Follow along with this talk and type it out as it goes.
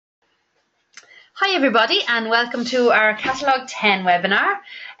Hi everybody and welcome to our Catalogue 10 webinar.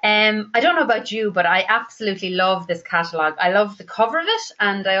 I don't know about you, but I absolutely love this catalogue. I love the cover of it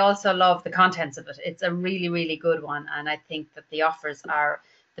and I also love the contents of it. It's a really, really good one, and I think that the offers are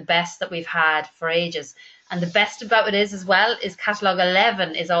the best that we've had for ages. And the best about it is as well is Catalogue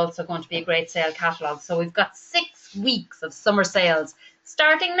 11 is also going to be a great sale catalogue. So we've got 6 weeks of summer sales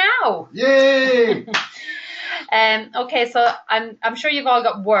starting now. Yay! Okay, so I'm sure you've all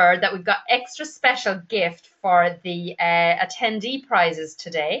got word that we've got extra special gift for the attendee prizes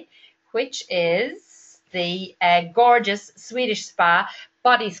today, which is the gorgeous Swedish Spa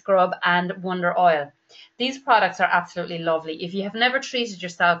body scrub and wonder oil. These products are absolutely lovely. If you have never treated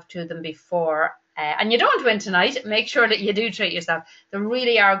yourself to them before, and you don't win tonight, make sure that you do treat yourself. They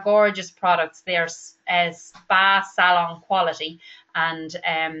really are gorgeous products. They are spa salon quality, and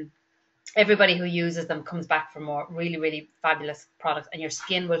everybody who uses them comes back for more. Really, really fabulous products, and your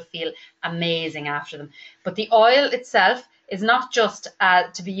skin will feel amazing after them. But the oil itself is not just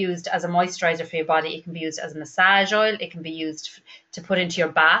to be used as a moisturizer for your body. It can be used as a massage oil. It can be used to put into your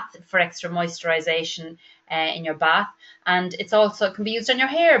bath for extra moisturization in your bath, and it can be used on your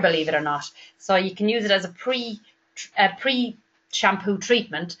hair, believe it or not. So you can use it as a pre shampoo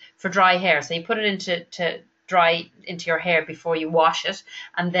treatment for dry hair. So you put it into dry into your hair before you wash it,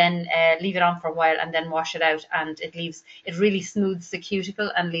 and then leave it on for a while and then wash it out, and it really smooths the cuticle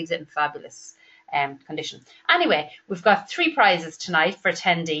and leaves it in fabulous condition. Anyway, we've got 3 prizes tonight for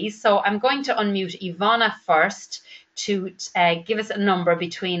attendees, so I'm going to unmute Ivana first to give us a number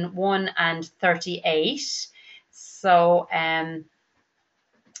between 1 and 38. So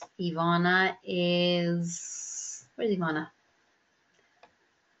Ivana is, where's Ivana?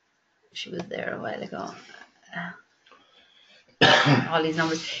 She was there a while ago. All these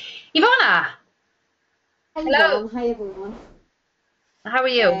numbers. Ivana! Hello. Hi everyone. How are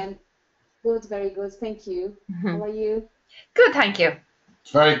you? Good, very good, thank you. How are you? Good, thank you.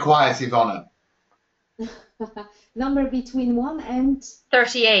 It's very quiet, Ivana. Number between 1 and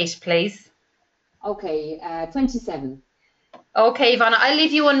 38, please. Okay, 27. Okay, Ivana, I'll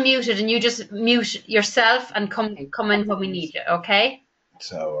leave you unmuted and you just mute yourself and come in when we need you, okay?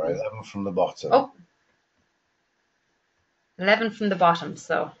 So we're 11 from the bottom. Oh, 11 from the bottom,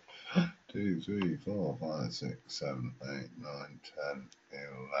 so 2, 3, 4, 5, 6, 7, 8, 9, 10,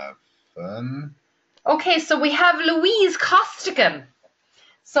 11. Okay, so we have Louise Costigan.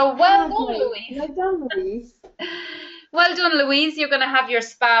 So well done, Louise. Well done, Louise. Well done, Louise. You're going to have your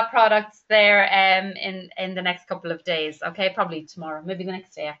spa products there in the next couple of days. Okay, probably tomorrow, maybe the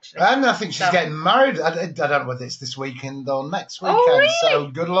next day actually. And I think she's getting married. I don't know whether it's this weekend or next weekend. Oh, really? So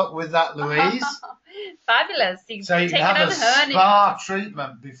good luck with that, Louise. Fabulous. So you can have a spa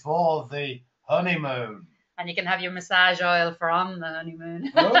treatment before the honeymoon. And you can have your massage oil for on the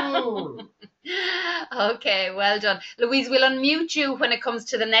honeymoon. Oh. Okay, well done. Louise, we'll unmute you when it comes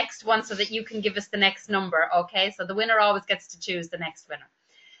to the next one so that you can give us the next number, okay? So the winner always gets to choose the next winner.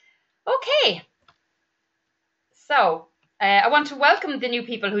 Okay. So I want to welcome the new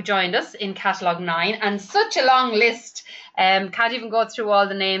people who joined us in Catalogue 9, and such a long list. Can't even go through all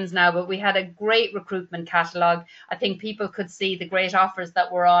the names now, but we had a great recruitment catalogue. I think people could see the great offers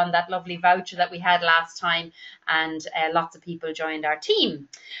that were on that lovely voucher that we had last time, and lots of people joined our team.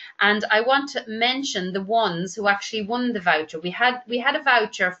 And I want to mention the ones who actually won the voucher. We had a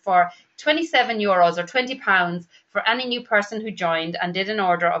voucher for €27 or £20 for any new person who joined and did an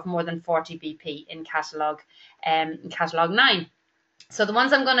order of more than 40 BP in Catalogue 9. So the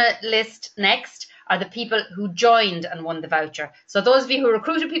ones I'm going to list next are the people who joined and won the voucher. So those of you who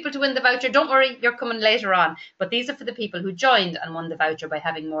recruited people to win the voucher, don't worry, you're coming later on. But these are for the people who joined and won the voucher by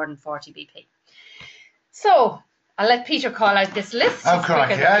having more than 40 BP. So I'll let Peter call out this list. Oh,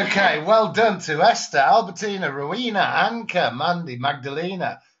 crikey. Okay, well done to Esther, Albertina, Rowena, Anka, Mandy,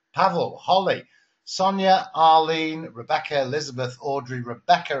 Magdalena, Pavel, Holly, Sonia, Arlene, Rebecca, Elizabeth, Audrey,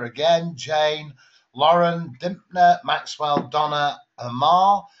 Rebecca again, Jane, Lauren, Dimpner, Maxwell, Donna,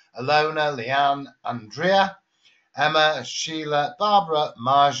 Amar, Alona, Leanne, Andrea, Emma, Sheila, Barbara,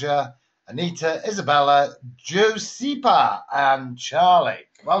 Marja, Anita, Isabella, Josipa, and Charlie.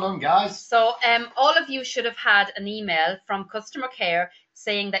 Well done, guys. So all of you should have had an email from customer care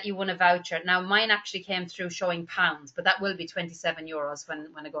saying that you won a voucher. Now, mine actually came through showing pounds, but that will be €27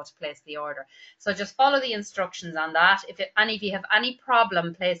 when I go to place the order. So just follow the instructions on that. If you have any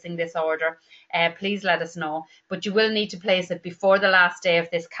problem placing this order, please let us know. But you will need to place it before the last day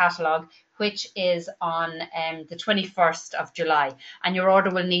of this catalogue, which is on the 21st of July. And your order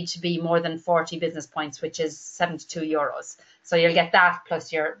will need to be more than 40 business points, which is €72. So you'll get that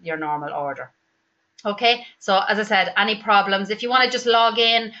plus your normal order. Okay, so as I said, any problems, if you want to just log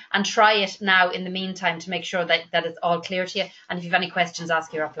in and try it now in the meantime to make sure that it's all clear to you. And if you have any questions,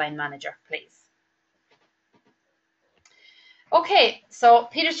 ask your upline manager, please. Okay, so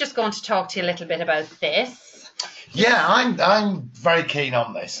Peter's just going to talk to you a little bit about this. Yeah, I'm very keen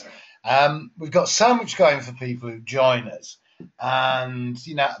on this. We've got so much going for people who join us. And,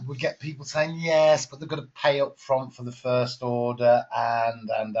 you know, we get people saying, yes, but they've got to pay up front for the first order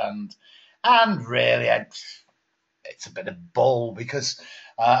and really, it's a bit of bull because,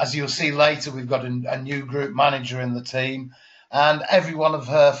 as you'll see later, we've got a new group manager in the team, and every one of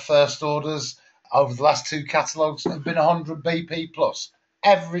her first orders over the last 2 catalogues have been 100 BP plus.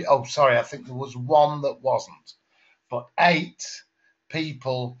 I think there was one that wasn't, but 8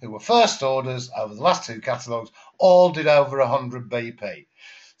 people who were first orders over the last 2 catalogues all did over 100 BP.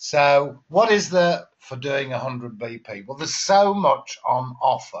 So what is there for doing 100 BP? Well, there's so much on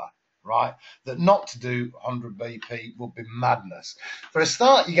offer, right, that not to do 100 BP would be madness. For a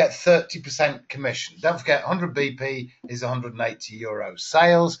start, you get 30% commission. Don't forget, 100 BP is 180 euros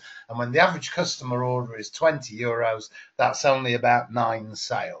sales, and when the average customer order is 20 euros, that's only about 9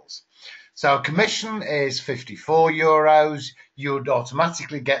 sales. So commission is 54 euros. You would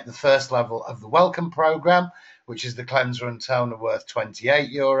automatically get the first level of the welcome program, which is the cleanser and toner, worth 28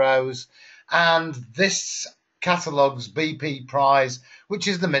 euros. And this catalogue's BP prize, which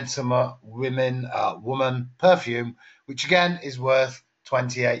is the Midsummer Woman perfume, which again is worth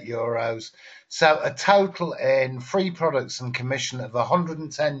 28 euros. So a total in free products and commission of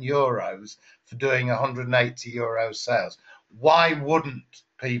 110 euros for doing 180 euros sales. Why wouldn't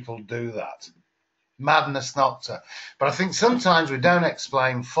people do that? Madness not to. But I think sometimes we don't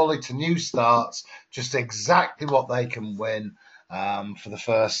explain fully to new starts just exactly what they can win for the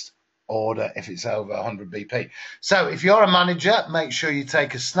first order if it's over 100 BP. So if you're a manager, make sure you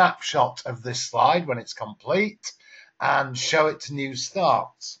take a snapshot of this slide when it's complete and show it to new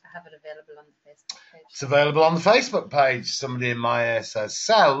starts. I have it available on the Facebook page. It's available on the Facebook page, somebody in my ear says.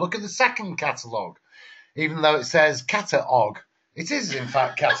 So look at the second catalogue. Even though it says Catalogue, it is in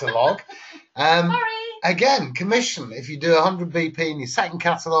fact Catalogue. Sorry. Again, commission. If you do 100 BP in your second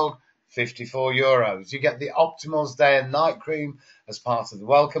catalogue, 54 euros. You get the Optimals Day and Night Cream as part of the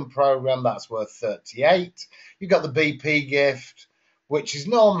welcome program. That's worth 38. You got the BP gift, which is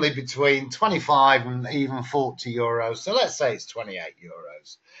normally between 25 and even 40 euros. So let's say it's 28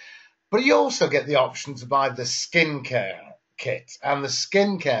 euros. But you also get the option to buy the skincare kit, and the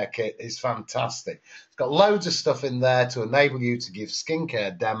skincare kit is fantastic. It's got loads of stuff in there to enable you to give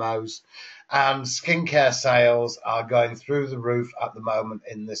skincare demos, and skincare sales are going through the roof at the moment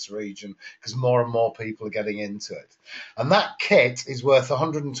in this region because more and more people are getting into it. And that kit is worth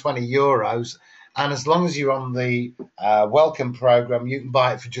 120 euros, and as long as you're on the welcome program, you can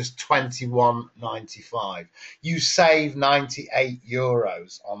buy it for just 21.95. You save 98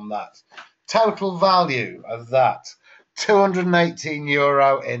 euros on that. Total value of that, 218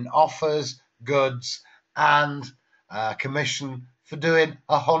 euro in offers, goods, and commission for doing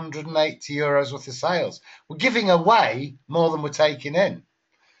 180 euros worth of sales. We're giving away more than we're taking in.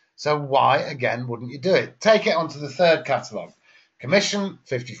 So why, again, wouldn't you do it? Take it onto the third catalogue. Commission,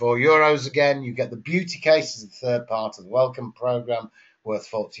 54 euros again. You get the beauty case as the third part of the welcome program, worth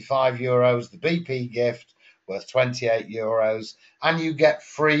 45 euros. The BP gift, worth 28 euros. And you get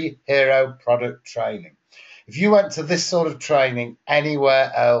free hero product training. If you went to this sort of training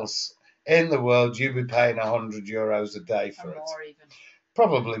anywhere else in the world, you'd be paying 100 euros a day for it. More even.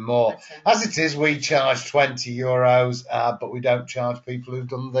 Probably more. As it is, we charge 20 euros, but we don't charge people who've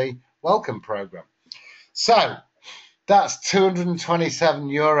done the welcome program. So that's 227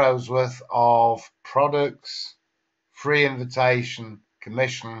 euros worth of products, free invitation,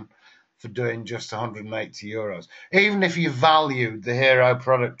 commission for doing just 180 euros. Even if you valued the hero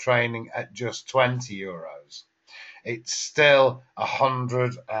product training at just 20 euros, it's still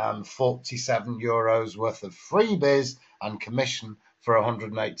 147 euros worth of freebies and commission for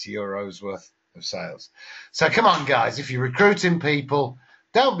 180 euros worth of sales. So come on, guys, if you're recruiting people,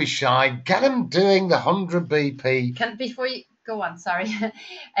 don't be shy. Get them doing the 100 BP. Before you go on, sorry,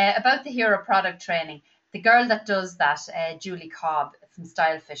 about the hero product training, the girl that does that, Julie Cobb from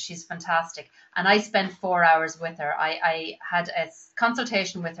Stylefish, she's fantastic. And I spent 4 hours with her. I had a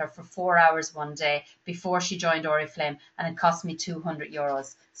consultation with her for 4 hours one day before she joined Oriflame, and it cost me 200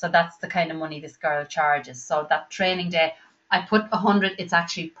 euros. So that's the kind of money this girl charges. So that training day, I put 100, it's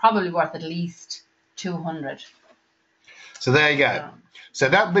actually probably worth at least 200. So there you go. So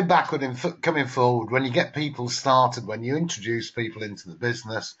don't be backward in coming forward. When you get people started, when you introduce people into the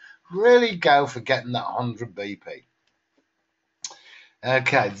business, really go for getting that 100 BP.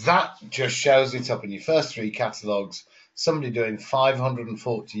 Okay, that just shows it up in your first 3 catalogues. Somebody doing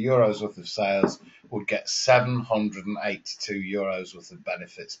 €540 worth of sales would get €782 worth of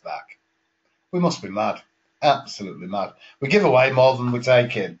benefits back. We must be mad. Absolutely mad. We give away more than we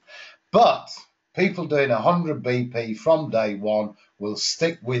take in. But people doing 100 BP from day one will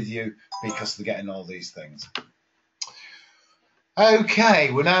stick with you because they're getting all these things.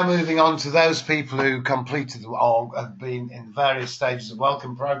 Okay, we're now moving on to those people who completed or have been in various stages of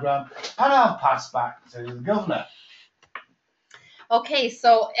welcome programme, and I'll pass back to the Governor. Okay,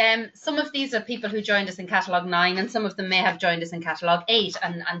 so some of these are people who joined us in Catalogue 9, and some of them may have joined us in Catalogue 8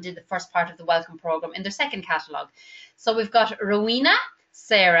 and did the first part of the welcome programme in their second catalogue. So we've got Rowena,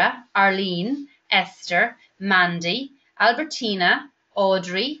 Sarah, Arlene, Esther, Mandy, Albertina,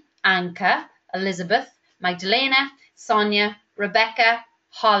 Audrey, Anka, Elizabeth, Magdalena, Sonia, Rebecca,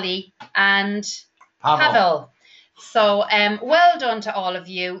 Holly, and Pavel. So well done to all of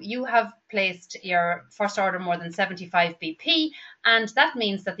you. You have placed your first order more than 75 BP, and that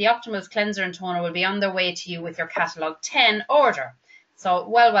means that the Optimals cleanser and toner will be on their way to you with your Catalogue 10 order. So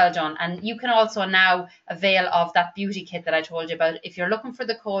well done. And you can also now avail of that beauty kit that I told you about. If you're looking for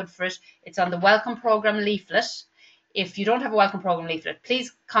the code for it, it's on the welcome program leaflet. If you don't have a welcome program leaflet,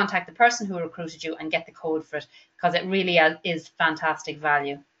 please contact the person who recruited you and get the code for it, because it really is fantastic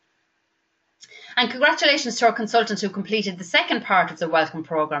value. And congratulations to our consultants who completed the second part of the welcome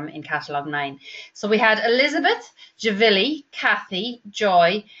programme in Catalogue 9. So we had Elizabeth, Javilli, Kathy,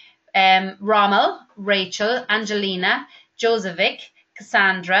 Joy, Rommel, Rachel, Angelina, Josevic,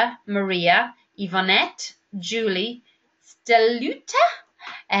 Cassandra, Maria, Yvonette, Julie, Steluta,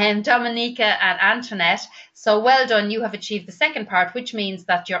 Dominica and Antoinette. So well done, you have achieved the second part, which means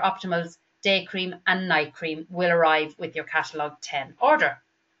that your Optimals day cream and night cream will arrive with your Catalogue 10 order.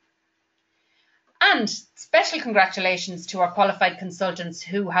 And special congratulations to our qualified consultants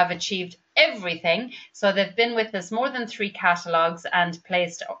who have achieved everything. So they've been with us more than 3 catalogues and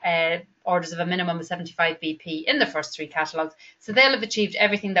placed orders of a minimum of 75 BP in the first 3 catalogues. So they'll have achieved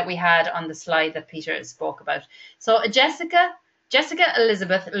everything that we had on the slide that Peter spoke about. So Jessica,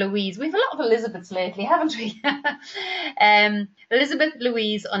 Elizabeth, Louise. We have a lot of Elizabeths lately, haven't we? Elizabeth,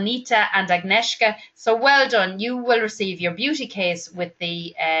 Louise, Anita and Agnieszka. So well done. You will receive your beauty case with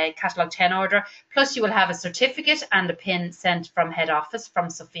the Catalogue 10 order. Plus you will have a certificate and a pin sent from head office from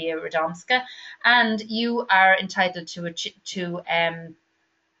Sofia Radomska. And you are entitled to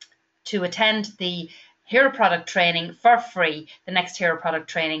attend the Hero Product training for free, the next Hero Product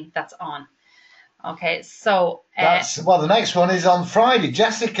training that's on. Okay, so the next one is on Friday.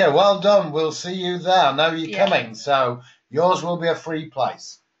 Jessica, well done. We'll see you there. I know you're coming, so yours will be a free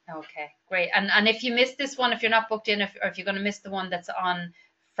place. Okay, great. And if you miss this one, if you're not booked in, or if you're going to miss the one that's on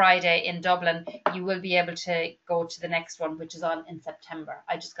Friday in Dublin, you will be able to go to the next one, which is on in September.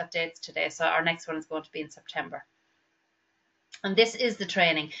 I just got dates today, so our next one is going to be in September. And this is the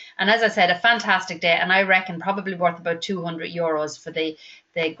training. And as I said, a fantastic day. And I reckon probably worth about €200 for the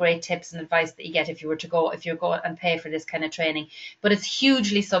great tips and advice that you get if you go and pay for this kind of training. But it's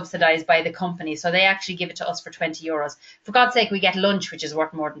hugely subsidized by the company. So they actually give it to us for €20. For God's sake, we get lunch, which is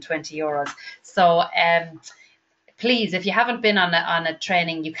worth more than €20. So please, if you haven't been on a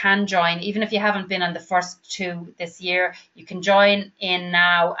training, you can join. Even if you haven't been on the first 2 this year, you can join in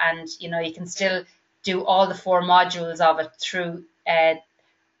now, and you can still do all the 4 modules of it through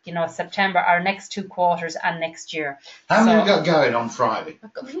September, our next 2 quarters and next year. How many have you got going on Friday?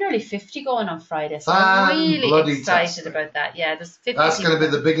 We've nearly 50 going on Friday, so I'm really excited about that. Yeah, there's 50. That's going to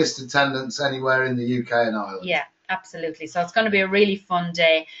be the biggest attendance anywhere in the UK and Ireland. Yeah, absolutely. So it's going to be a really fun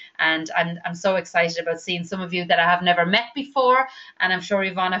day, and I'm so excited about seeing some of you that I have never met before, and I'm sure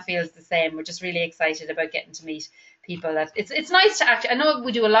Ivana feels the same. We're just really excited about getting to meet people. That it's nice to actually, I know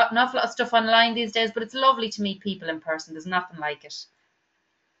we do an awful lot of stuff online these days, but it's lovely to meet people in person. There's nothing like it.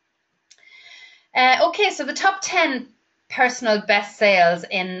 Okay, so the top 10 personal best sales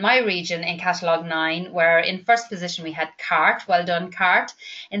in my region in Catalogue 9 were: in first position we had Cart. Well done, Cart.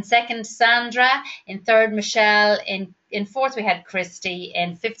 In second, Sandra. In third, Michelle. In fourth, we had Christy.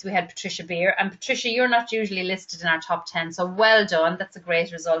 In fifth, we had Patricia Beer. And Patricia, you're not usually listed in our top 10, so well done. That's a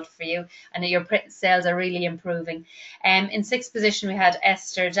great result for you. And your sales are really improving. In sixth position, we had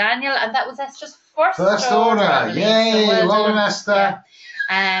Esther Daniel, and that was Esther's first order. Yay, so well done, Esther.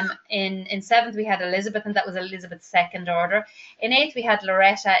 Yeah. In seventh, we had Elizabeth, and that was Elizabeth's second order. In eighth, we had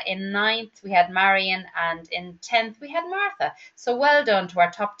Loretta. In ninth, we had Marion. And in 10th, we had Martha. So well done to our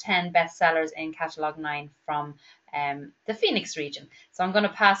top 10 bestsellers in Catalogue 9 from the Phoenix region. So I'm going to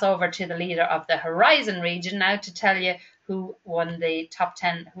pass over to the leader of the Horizon region now to tell you who were the top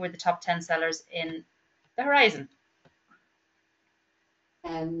 10 sellers in the Horizon.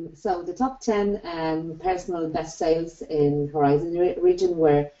 So the top 10 personal best sales in Horizon region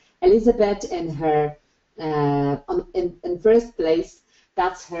were Elizabeth in her in first place.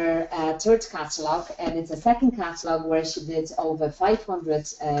 That's her third catalogue, and it's a second catalogue where she did over 500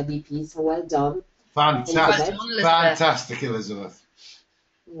 BP. So well done, Fantastic, Elizabeth. fantastic, Elizabeth.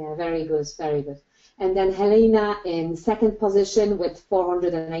 Yeah, very good, very good. And then Helena in second position with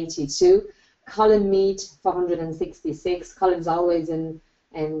 482. Colin Mead 466. Colin's always in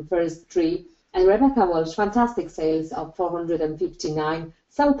first three. And Rebecca Walsh, fantastic sales of 459.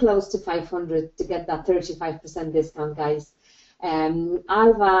 So close to 500 to get that 35% discount, guys.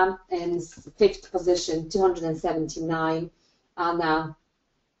 Alva in fifth position, 279. Anna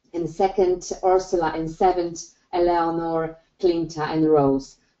in second, Ursula in seventh, Eleanor, Clinta, and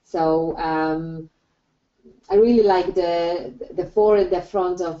Rose. So I really like the four in the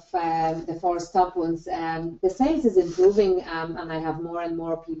front of the four top ones. The sales is improving, and I have more and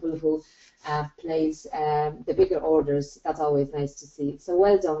more people who place the bigger orders. That's always nice to see. So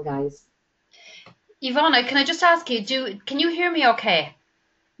well done, guys. Ivana, can I just ask you, can you hear me okay?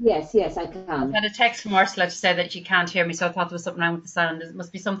 Yes, I can. I had a text from Ursula to say that you can't hear me, so I thought there was something wrong with the sound. There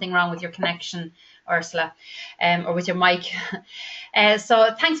must be something wrong with your connection, Ursula, or with your mic.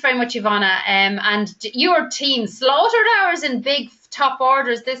 So thanks very much, Ivana. And your team slaughtered ours in big top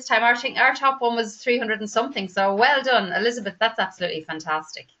orders this time. Our top one was 300 and something, so well done, Elizabeth. That's absolutely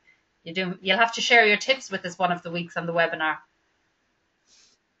fantastic. You'll have to share your tips with us one of the weeks on the webinar.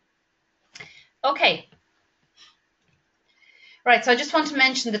 Okay. Right, so I just want to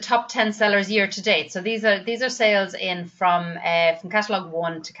mention the top 10 sellers year to date. So these are sales in from catalogue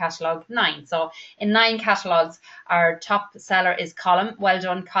 1 to catalogue 9. So in 9 catalogues, our top seller is Colin. Well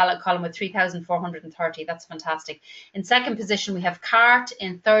done, Colin, with 3,430. That's fantastic. In second position, we have Cart.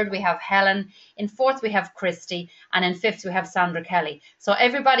 In third, we have Helen. In fourth, we have Christy. And in fifth, we have Sandra Kelly. So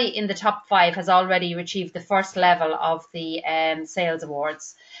everybody in the top 5 has already achieved the first level of the sales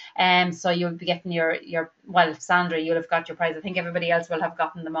awards. So you'll be getting well, Sandra, you'll have got your prize. I think everybody else will have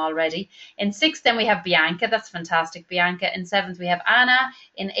gotten them already. In sixth, then we have Bianca. That's fantastic, Bianca. In seventh, we have Anna.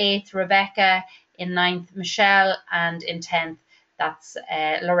 In eighth, Rebecca. In ninth, Michelle. And in 10th, that's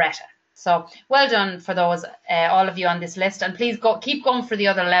Loretta. So well done for those, all of you on this list. And please keep going for the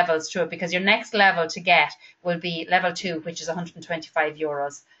other levels too, because your next level to get will be level 2, which is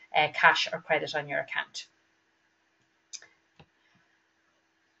 €125 cash or credit on your account.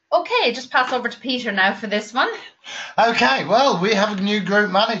 Okay, just pass over to Peter now for this one. Okay, well, we have a new group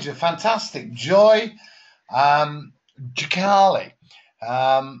manager. Fantastic. Joy Gicali.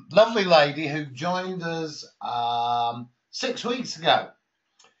 Lovely lady who joined us 6 weeks ago.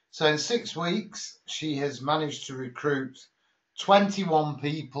 So in 6 weeks, she has managed to recruit 21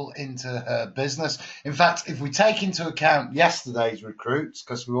 people into her business. In fact, if we take into account yesterday's recruits,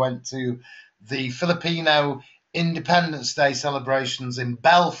 because we went to the Filipino Independence Day celebrations in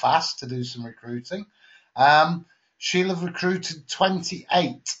Belfast to do some recruiting, she'll have recruited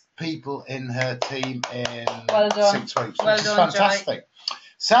 28 people in her team in 6 weeks, which is fantastic. Joy.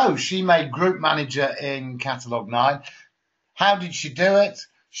 So she made group manager in Catalogue 9. How did she do it?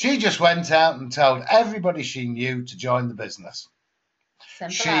 She just went out and told everybody she knew to join the business.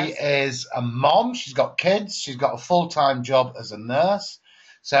 She is a mom. She's got kids. She's got a full-time job as a nurse.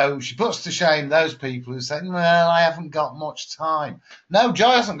 So she puts to shame those people who say, well, I haven't got much time. No,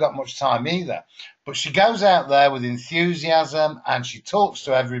 Joy hasn't got much time either. But she goes out there with enthusiasm and she talks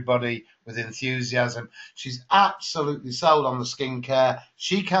to everybody with enthusiasm. She's absolutely sold on the skincare.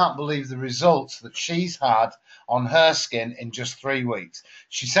 She can't believe the results that she's had on her skin in just 3 weeks.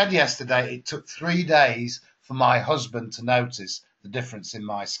 She said yesterday it took 3 days for my husband to notice the difference in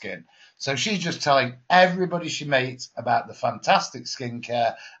my skin. So she's just telling everybody she meets about the fantastic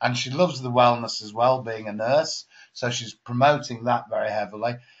skincare, and she loves the wellness as well, being a nurse. So she's promoting that very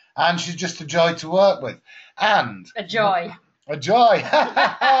heavily. And she's just a joy to work with. And a joy. A joy.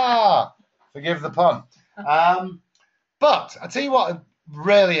 Forgive the pun. But I tell you what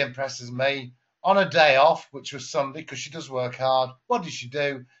really impresses me, on a day off, which was Sunday, because she does work hard, what did she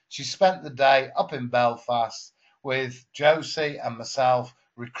do? She spent the day up in Belfast with Josie and myself,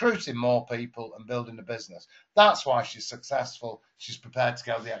 recruiting more people and building a business. That's why she's successful. She's prepared to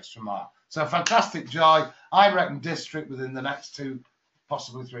go the extra mile. So fantastic, Joy. I reckon district within the next 2,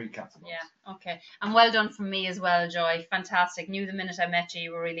 possibly 3 catalogues. Yeah, okay. And well done from me as well, Joy. Fantastic. Knew the minute I met you,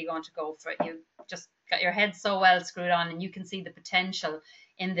 you were really going to go for it. You just got your head so well screwed on, and you can see the potential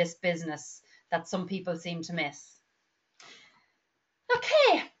in this business that some people seem to miss.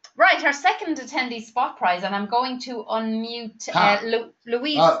 Okay, right. right, our second attendee spot prize, and I'm going to unmute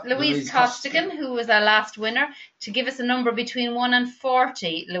Louise Costigan, who was our last winner, to give us a number between 1 and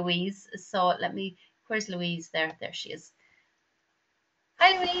 40, Louise. So where's Louise? There she is.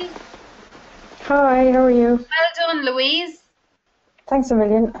 Hi, Louise. Hi, how are you? Well done, Louise. Thanks a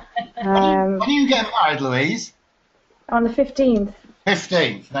million. When are you getting married, Louise? On the 15th.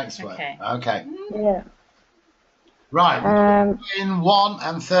 15th, next week. Okay. Yeah. Right. In 1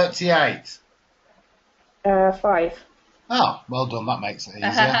 and 38. 5. Oh, well done. That makes it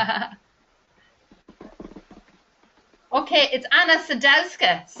easier. Okay, it's Anna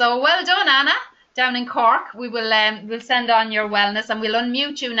Sadowska. So well done, Anna, down in Cork. We will we'll send on your wellness, and we'll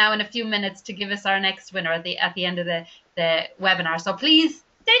unmute you now in a few minutes to give us our next winner at the end of the webinar. So please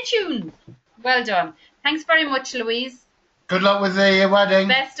stay tuned. Well done. Thanks very much, Louise. Good luck with the wedding.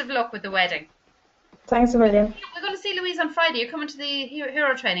 Best of luck with the wedding. Thanks a million. We're going to see Louise on Friday. You're coming to the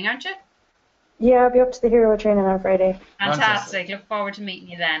hero training, aren't you? Yeah, I'll be up to the hero training on Friday. Fantastic. Look forward to meeting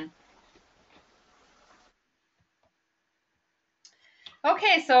you then.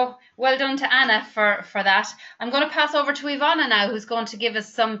 Okay, so well done to Anna for that. I'm going to pass over to Ivana now, who's going to give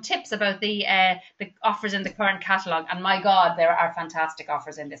us some tips about the offers in the current catalogue. And my God, there are fantastic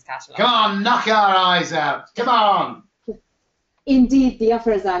offers in this catalogue. Come on, knock our eyes out. Come on. Indeed, the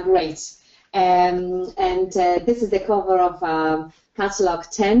offers are great. This is the cover of Catalogue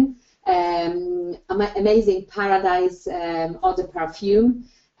 10, Amazing Paradise Eau de Perfume.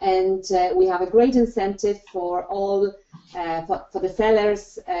 And we have a great incentive for all for the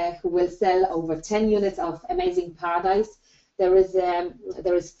sellers who will sell over 10 units of Amazing Paradise. There is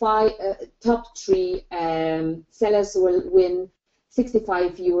top 3 sellers who will win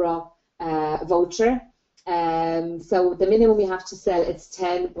 €65 voucher. So the minimum we have to sell is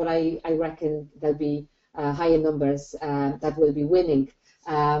 10, but I reckon there'll be higher numbers that will be winning.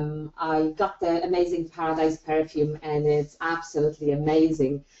 I got the Amazing Paradise perfume, and it's absolutely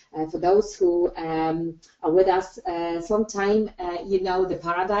amazing. For those who are with us sometime, you know the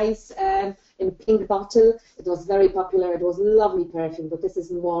Paradise in pink bottle. It was very popular. It was a lovely perfume, but this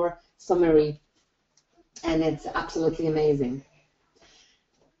is more summery, and it's absolutely amazing.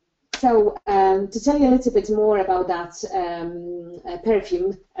 So to tell you a little bit more about that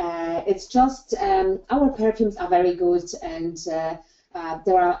perfume, it's just our perfumes are very good, and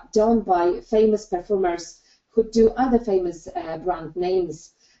they are done by famous perfumers who do other famous brand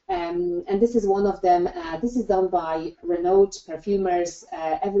names. And this is one of them. This is done by renowned perfumers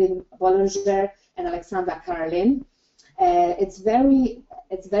Evelyn Bollinger and Alexandra Caroline. It's very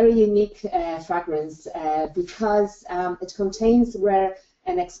unique fragrance because it contains rare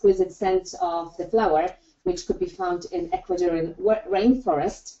and exquisite scent of the flower, which could be found in Ecuadorian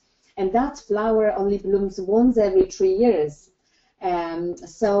rainforest, and that flower only blooms once every 3 years.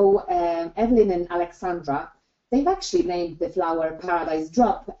 So Evelyn and Alexandra, they've actually named the flower Paradise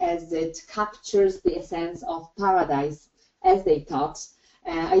Drop, as it captures the essence of paradise, as they thought.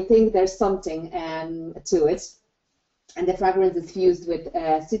 I think there's something to it, and the fragrance is fused with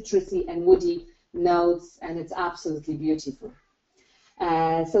citrusy and woody notes, and it's absolutely beautiful.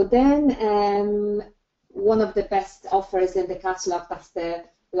 So then one of the best offers in the catalogue, that's the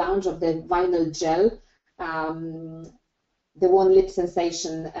launch of the vinyl gel, the One Lip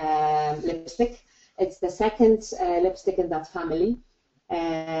Sensation lipstick. It's the second lipstick in that family.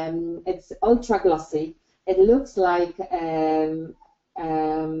 It's ultra glossy. It looks like a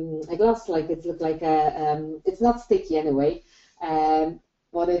gloss, it's not sticky anyway,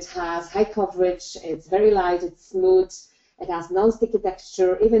 but it has high coverage. It's very light. It's smooth. It has non-sticky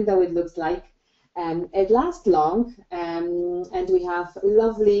texture, even though it looks like. It lasts long, and we have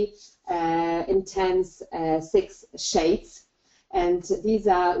lovely, intense 6 shades. And these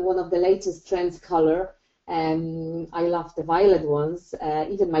are one of the latest trends color. I love the violet ones.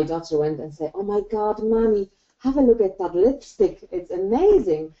 Even my daughter went and said, "Oh my God, Mommy, have a look at that lipstick. It's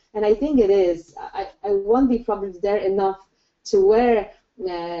amazing." And I think it is. I won't be probably there enough to wear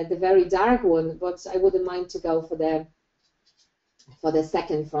the very dark one, but I wouldn't mind to go for the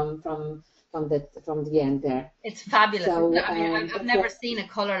second from the end there. It's fabulous. So, I mean, I've never seen a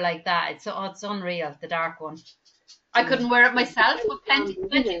color like that. It's unreal. The dark one. I couldn't wear it myself, but plenty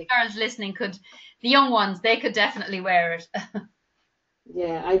of girls listening could. The young ones, they could definitely wear it.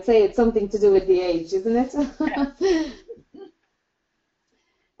 Yeah, I'd say it's something to do with the age, isn't it?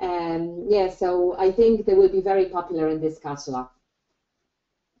 Yeah, so I think they will be very popular in this catalogue.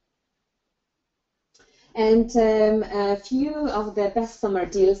 And a few of the best summer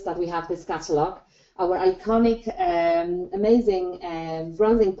deals that we have this catalogue, our iconic, amazing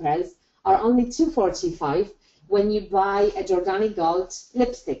bronzing pearls are only $2.45 when you buy a Jordani Gold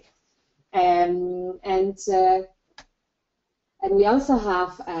lipstick. And we also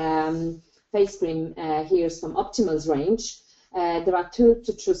have face cream here from Optimal's range. There are two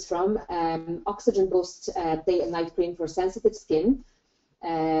to choose from. Oxygen Boost Day and Night Cream for sensitive skin,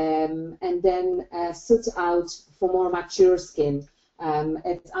 and then Soot Out for more mature skin.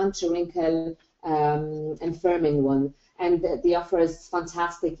 It's anti-wrinkle and firming one. And the offer is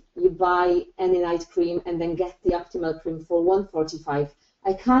fantastic. You buy any night cream and then get the Optimal cream for $145.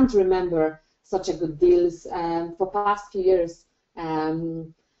 I can't remember such a good deals for past few years.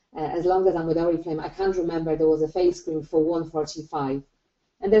 As long as I'm with Oriflame, I can't remember there was a face cream for $145.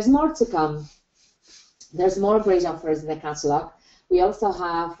 And there's more to come. There's more great offers in the catalogue. We also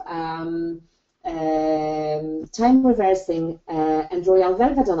have time reversing and Royal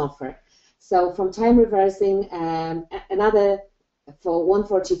Velvet on offer. So from time reversing, another for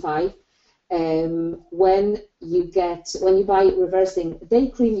 $145. When you buy reversing day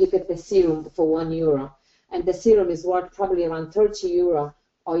cream, you get the serum for €1, and the serum is worth probably around €30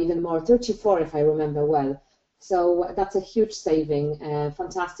 or even more, 34 if I remember well. So that's a huge saving,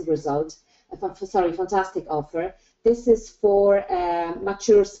 fantastic result. Fantastic offer. This is for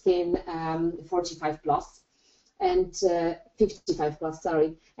mature skin, 45 plus and 55 plus,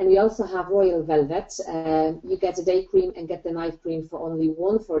 sorry. And we also have Royal Velvet. You get a day cream and get the night cream for only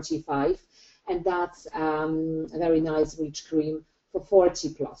 $145, and that's a very nice rich cream for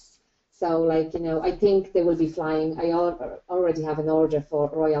 40 plus. So, like, you know, I think they will be flying. I already have an order for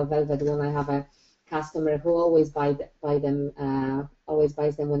Royal Velvet when I have a customer who always buys them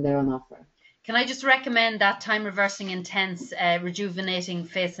when they're on offer. Can I just recommend that Time Reversing Intense Rejuvenating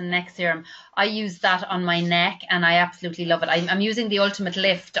Face and Neck Serum? I use that on my neck and I absolutely love it. I'm using the Ultimate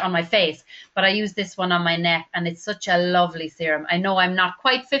Lift on my face, but I use this one on my neck and it's such a lovely serum. I know I'm not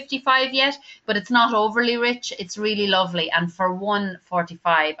quite 55 yet, but it's not overly rich. It's really lovely. And for $145,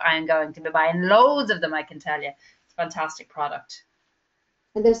 I am going to be buying loads of them, I can tell you. It's a fantastic product.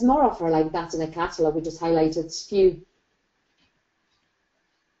 And there's more offer like that in the catalogue. We just highlighted a few.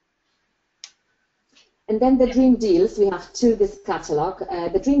 And then the Dream Deals, we have two this catalogue.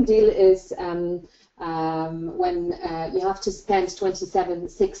 The Dream Deal is when you have to spend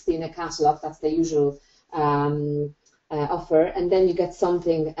 $27.60 in a catalogue. That's the usual offer, and then you get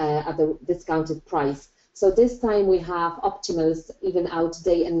something at the discounted price. So this time we have Optimal's Even Out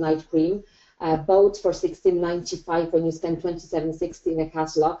Day and Night Cream, both for $16.95 when you spend $27.60 in a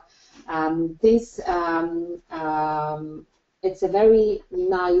catalogue. It's a very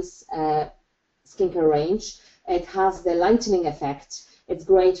nice skincare range. It has the lightening effect. It's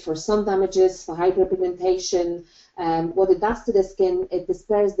great for sun damages, for hyperpigmentation. What it does to the skin, it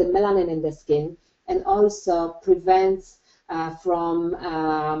disperses the melanin in the skin and also prevents from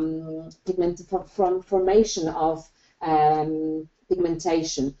formation of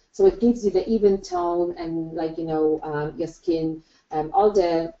pigmentation. So it gives you the even tone and, like, you know, your skin, all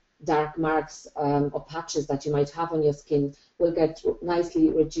the dark marks or patches that you might have on your skin will get nicely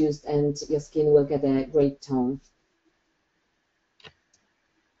reduced and your skin will get a great tone.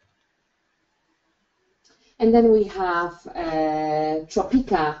 And then we have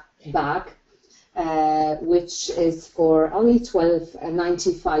Tropica bag, which is for only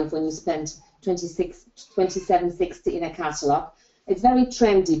 $12.95 when you spend $27.60 in a catalogue. It's very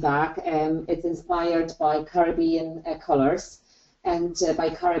trendy bag. It's inspired by Caribbean colors and by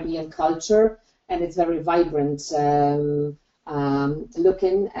Caribbean culture, and it's very vibrant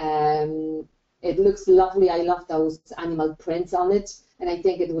looking. It looks lovely. I love those animal prints on it, and I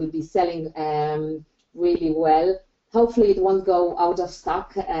think it will be selling really well. Hopefully it won't go out of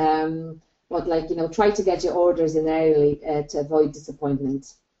stock, but, like, you know, try to get your orders in early to avoid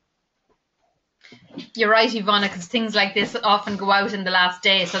disappointment. You're right, Ivana, because things like this often go out in the last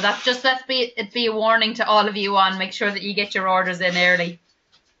day. So that's just, it'd be a warning to all of you on. Make sure that you get your orders in early.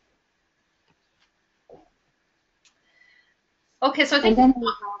 Okay, so I think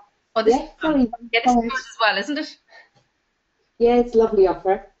this sorry, get this as well, isn't it? Yeah, it's a lovely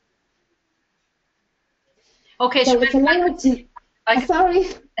offer. Okay, so it's a loyalty. Sorry,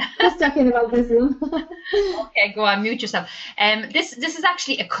 just talking about this one. Okay, go on, mute yourself. This is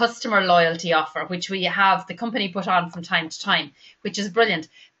actually a customer loyalty offer, which we have the company put on from time to time, which is brilliant.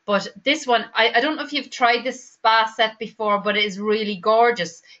 But this one, I don't know if you've tried this spa set before, but it is really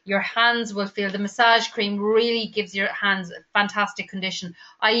gorgeous. Your hands will feel, the massage cream really gives your hands fantastic condition.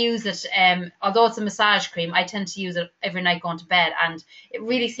 I use it, although it's a massage cream, I tend to use it every night going to bed, and it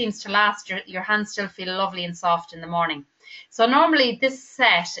really seems to last. Your hands still feel lovely and soft in the morning. So normally this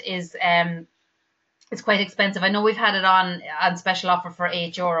set is it's quite expensive. I know we've had it on special offer for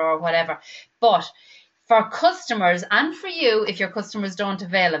 €8 or whatever, but for customers and for you, if your customers don't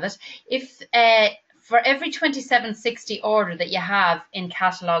avail of it, if for every 2760 order that you have in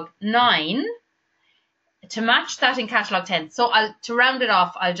Catalogue 9, to match that in Catalogue 10, so to round it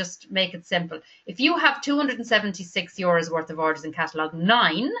off, I'll just make it simple. If you have 276 euros worth of orders in Catalogue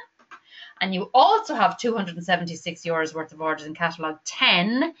 9, and you also have 276 euros worth of orders in Catalogue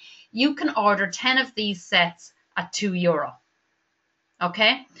 10, you can order 10 of these sets at €2.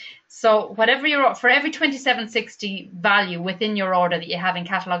 Okay, so whatever for every 2760 value within your order that you have in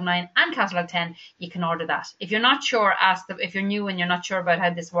Catalogue 9 and Catalogue 10, you can order that. If you're not sure, if you're new and you're not sure about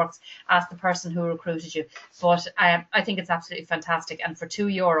how this works, ask the person who recruited you. But I think it's absolutely fantastic. And for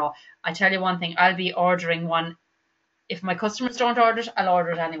 €2, I tell you one thing, I'll be ordering one. If my customers don't order it, I'll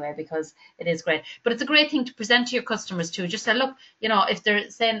order it anyway because it is great. But it's a great thing to present to your customers too. Just say, look, if they're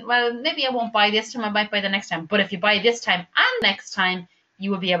saying, well, maybe I won't buy this time, I might buy the next time. But if you buy this time and next time,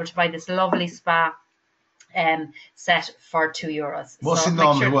 you will be able to buy this lovely spa set for €2. What's it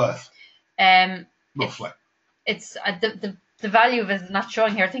normally worth? Roughly. It's the value of it is not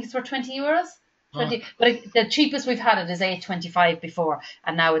showing here. I think it's worth €20. 20, but the cheapest we've had it is $8.25 before,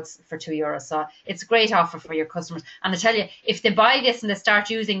 and now it's for €2. So it's a great offer for your customers. And I tell you, if they buy this and they start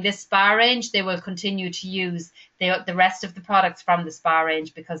using this spa range, they will continue to use the rest of the products from the spa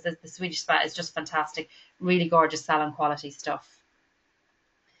range, because the Swedish spa is just fantastic, really gorgeous salon quality stuff.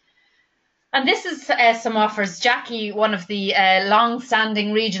 And this is some offers. Jackie, one of the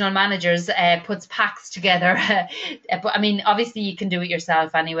long-standing regional managers, puts packs together. But I mean, obviously you can do it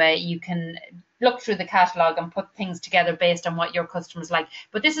yourself anyway. You can look through the catalogue and put things together based on what your customers like.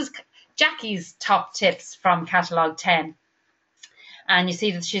 But this is Jackie's top tips from Catalogue 10. And you see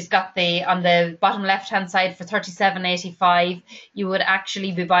that she's got on the bottom left-hand side for €37.85, you would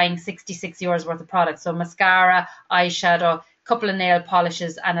actually be buying €66 worth of products. So mascara, eyeshadow, couple of nail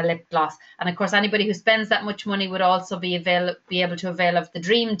polishes and a lip gloss. And of course, anybody who spends that much money would also be able to avail of the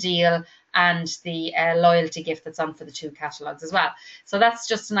dream deal and the loyalty gift that's on for the 2 catalogues as well. So that's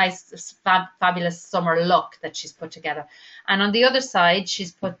just a nice, fabulous summer look that she's put together. And on the other side,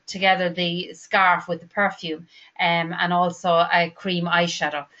 she's put together the scarf with the perfume and also a cream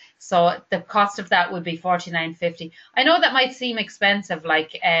eyeshadow. So the cost of that would be $49.50. I know that might seem expensive,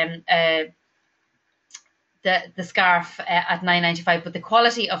 like the scarf at $9.95, but the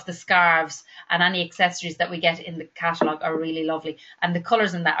quality of the scarves and any accessories that we get in the catalogue are really lovely, and the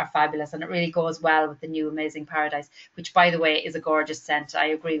colours in that are fabulous, and it really goes well with the new Amazing Paradise, which, by the way, is a gorgeous scent. I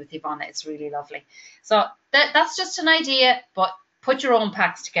agree with Yvonne, it's really lovely. So that's just an idea, but put your own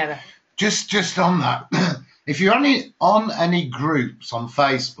packs together. Just on that, if you're on any groups on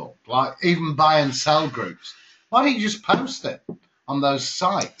Facebook, like even buy and sell groups, why don't you just post it on those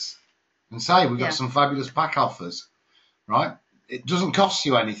sites and say, we've got some fabulous pack offers, right? It doesn't cost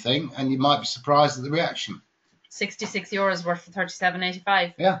you anything, and you might be surprised at the reaction. €66 worth for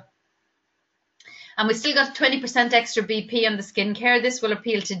 $37.85. Yeah. And we still got 20% extra BP on the skincare. This will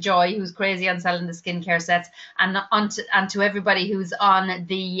appeal to Joy, who's crazy on selling the skincare sets, and to everybody who's on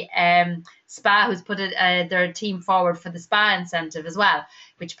the spa, who's put their team forward for the spa incentive as well,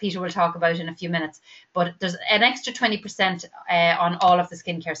 which Peter will talk about in a few minutes. But there's an extra 20% on all of the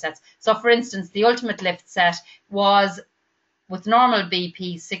skincare sets. So, for instance, the Ultimate Lift set was, with normal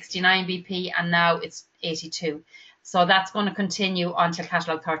BP, 69 BP, and now it's 82. So that's going to continue until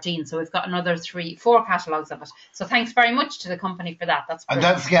Catalogue 13. So we've got another 4 catalogues of it. So thanks very much to the company for that. That's brilliant.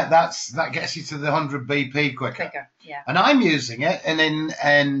 And don't forget, that gets you to the 100 BP quicker. Yeah. And I'm using it, and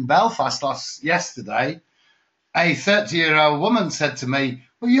in Belfast yesterday, a 30-year-old woman said to me,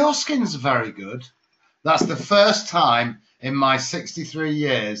 well, your skin's very good. That's the first time in my 63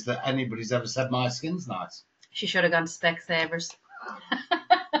 years that anybody's ever said my skin's nice. She should have gone to Specsavers.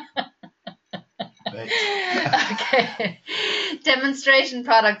 Okay. Demonstration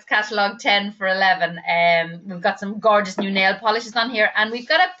products, Catalogue 10 for 11. We've got some gorgeous new nail polishes on here, and we've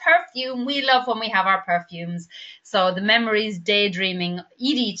got a perfume. We love when we have our perfumes. So the Memories Daydreaming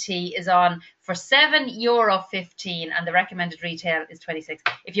EDT is on for €7.15, and the recommended retail is $26.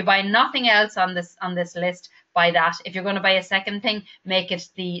 If you buy nothing else on this list, buy that. If you're going to buy a second thing, make it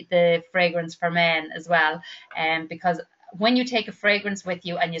the fragrance for men as well, because when you take a fragrance with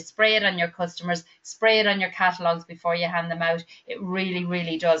you and you spray it on your customers, spray it on your catalogues before you hand them out, it really,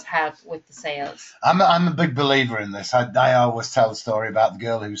 really does help with the sales. I'm a big believer in this. I always tell the story about the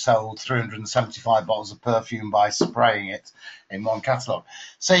girl who sold 375 bottles of perfume by spraying it in one catalogue.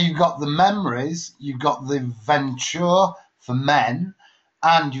 So you've got the Memories, you've got the Venture for men,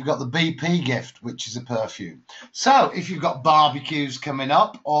 and you've got the BP gift, which is a perfume. So if you've got barbecues coming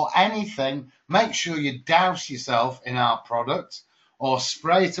up or anything, make sure you douse yourself in our product, or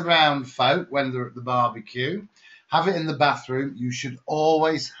spray it around folk when they're at the barbecue. Have it in the bathroom. You should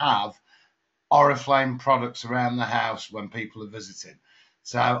always have Oriflame products around the house when people are visiting.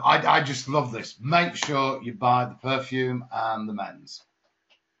 So I just love this. Make sure you buy the perfume and the men's.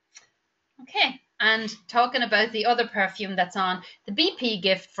 Okay, and talking about the other perfume that's on, the BP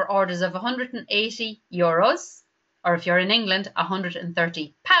gift for orders of €180, or if you're in England,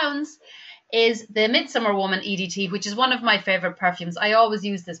 £130, is the Midsummer Woman EDT, which is one of my favourite perfumes. I always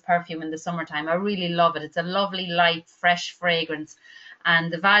use this perfume in the summertime. I really love it. It's a lovely, light, fresh fragrance,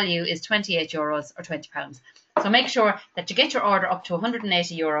 and the value is €28 or £20. So make sure that you get your order up to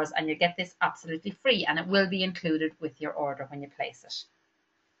 €180 and you get this absolutely free, and it will be included with your order when you place it.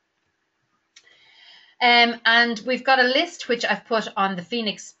 And we've got a list which I've put on the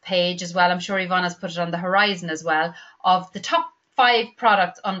Phoenix page as well. I'm sure Yvonne has put it on the Horizon as well, of the top 5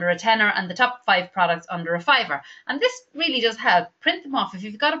 products under a tenner and the top 5 products under a fiver. And this really does help. Print them off. If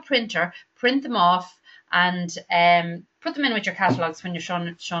you've got a printer, print them off and put them in with your catalogues when you're showing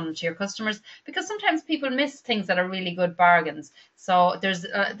them to your customers, because sometimes people miss things that are really good bargains. So there's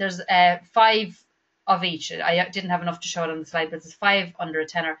 5 of each. I didn't have enough to show it on the slide, but there's 5 under a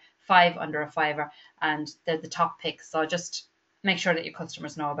tenner, 5 under a fiver, and they're the top picks. So just make sure that your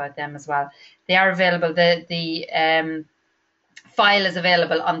customers know about them as well. They are available. The file is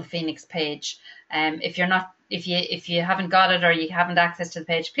available on the Phoenix page. If you haven't got it or you haven't access to the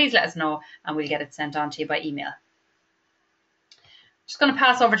page, please let us know and we'll get it sent on to you by email. Just going to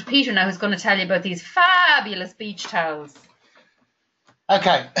pass over to Peter now, who's going to tell you about these fabulous beach towels.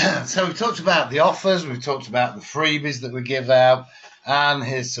 Okay, so we've talked about the offers, we've talked about the freebies that we give out, and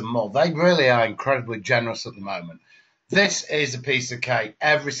here's some more. They really are incredibly generous at the moment. This is a piece of cake.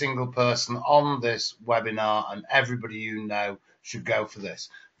 Every single person on this webinar and everybody you know should go for this.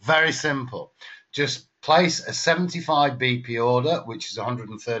 Very simple. Just place a 75 BP order, which is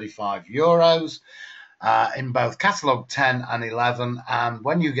 €135, in both Catalogue 10 and 11. And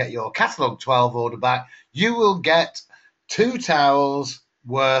when you get your Catalogue 12 order back, you will get 2 towels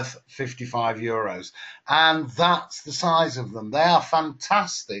worth €55. And that's the size of them. They are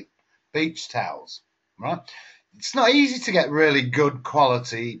fantastic beach towels, right? It's not easy to get really good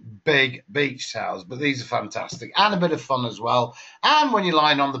quality big beach towels, but these are fantastic and a bit of fun as well. And when you're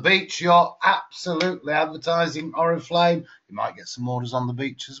lying on the beach, you're absolutely advertising Oriflame. You might get some orders on the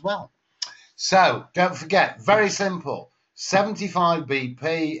beach as well. So don't forget, very simple, 75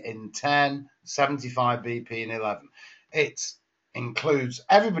 BP in 10, 75 BP in 11. It includes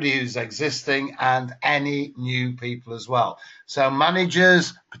everybody who's existing and any new people as well. So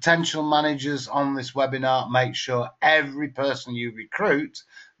managers, potential managers on this webinar, make sure every person you recruit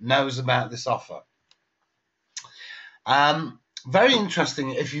knows about this offer. Very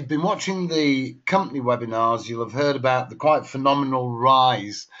interesting. If you've been watching the company webinars, you'll have heard about the quite phenomenal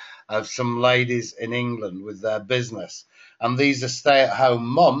rise of some ladies in England with their business. And these are stay-at-home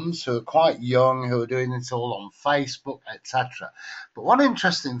mums who are quite young, who are doing it all on Facebook, etc. But one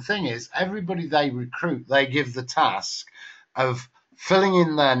interesting thing is everybody they recruit, they give the task of filling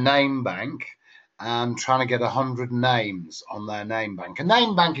in their name bank and trying to get 100 names on their name bank. A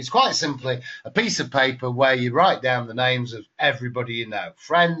name bank is quite simply a piece of paper where you write down the names of everybody you know,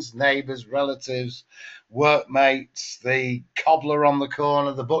 friends, neighbours, relatives, workmates, the cobbler on the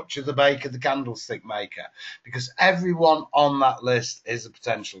corner, the butcher, the baker, the candlestick maker, because everyone on that list is a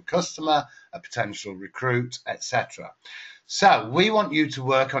potential customer, a potential recruit, etc. So we want you to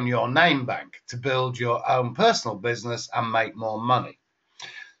work on your name bank to build your own personal business and make more money.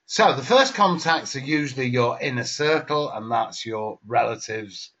 So the first contacts are usually your inner circle, and that's your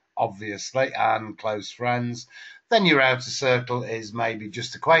relatives, obviously, and close friends. Then your outer circle is maybe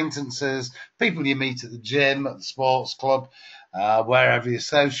just acquaintances, people you meet at the gym, at the sports club, wherever you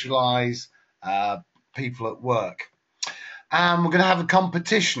socialise, people at work. And we're going to have a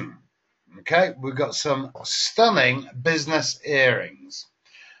competition. Okay, we've got some stunning business earrings.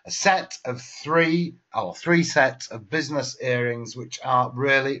 A set of three sets of business earrings, which are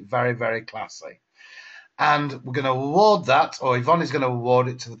really very, very classy. And we're going to award that, or Yvonne is going to award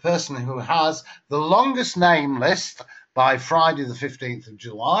it to the person who has the longest name list by Friday the 15th of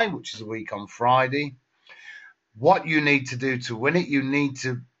July, which is a week on Friday. What you need to do to win it, you need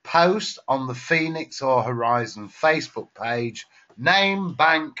to post on the Phoenix or Horizon Facebook page, name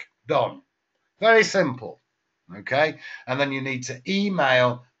bank done. Very simple, okay? And then you need to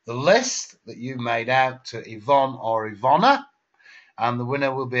email the list that you made out to Yvonne or Ivonna, and the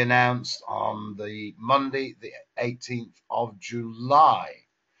winner will be announced on the Monday, the 18th of July.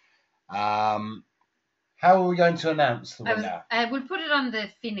 How are we going to announce the winner? We'll put it on the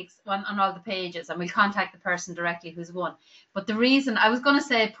Phoenix one on all the pages, and we'll contact the person directly who's won. But the reason I was going to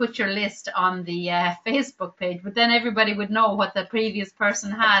say put your list on the Facebook page, but then everybody would know what the previous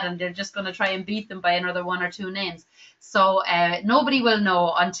person had, and they're just going to try and beat them by another 1 or 2 names. So nobody will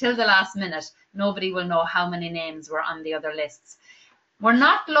know until the last minute. Nobody will know how many names were on the other lists. We're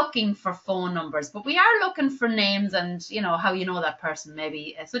not looking for phone numbers, but we are looking for names and, how you know that person.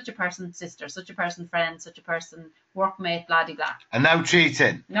 Maybe such a person's sister, such a person friend, such a person workmate, blah, blah, blah. And no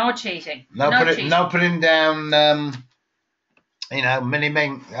cheating. No cheating. No putting down,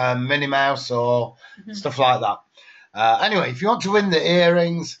 Minnie Mouse or stuff like that. Anyway, if you want to win the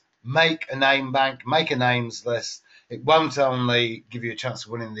earrings, make a name bank, make a names list. It won't only give you a chance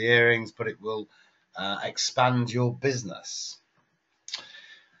of winning the earrings, but it will expand your business.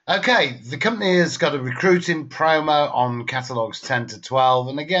 Okay, the company has got a recruiting promo on catalogues 10 to 12,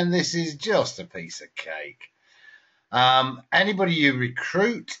 and again, this is just a piece of cake. Anybody you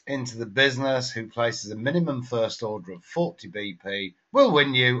recruit into the business who places a minimum first order of 40 BP will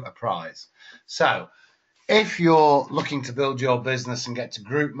win you a prize. So, if you're looking to build your business and get to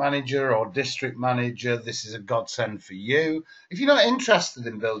group manager or district manager, this is a godsend for you. If you're not interested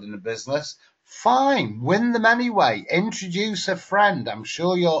in building a business, fine, win them anyway. Introduce a friend. I'm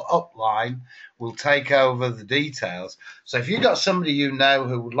sure your upline will take over the details. So if you've got somebody you know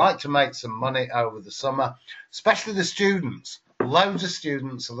who would like to make some money over the summer, especially the students, loads of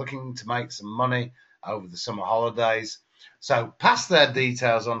students are looking to make some money over the summer holidays. So pass their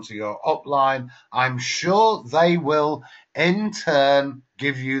details on to your upline. I'm sure they will in turn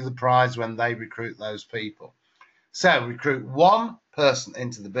give you the prize when they recruit those people. So recruit one person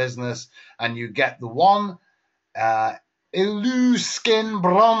into the business and you get the one Illusion Skin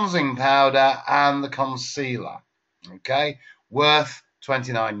bronzing powder and the concealer, okay, worth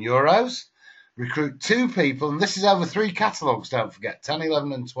 €29. Recruit 2 people, and this is over 3 catalogues, don't forget, 10,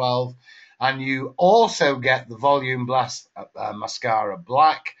 11 and 12, and you also get the Volume Blast Mascara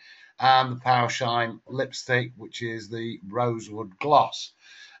Black and the Power Shine lipstick, which is the Rosewood Gloss,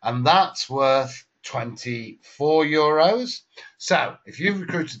 and that's worth €24. So if you've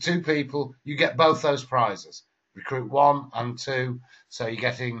recruited 2 people, you get both those prizes. Recruit 1 and 2, so you're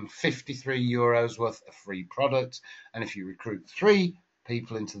getting €53 worth of free product. And if you recruit 3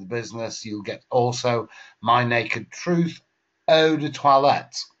 people into the business, you'll get also My Naked Truth Eau de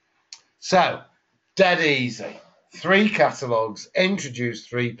Toilette. So dead easy. 3 catalogues, introduce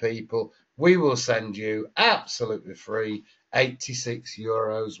 3 people. We will send you absolutely free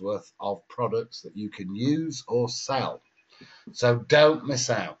 €86 worth of products that you can use or sell. So don't miss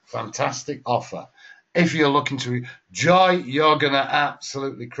out. Fantastic offer. If you're looking to, Joy, you're going to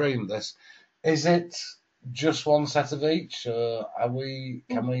absolutely cream this. Is it just one set of each? Can we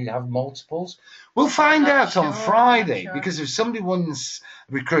have multiples? We'll find out on Friday, because if somebody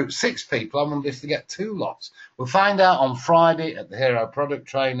recruits 6 people, I wonder if they get 2 lots. We'll find out on Friday at the Hero Product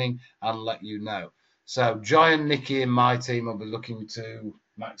Training and let you know. So Joy and Nikki and my team will be looking to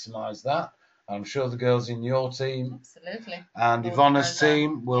maximise that. I'm sure the girls in your team and Yvonne's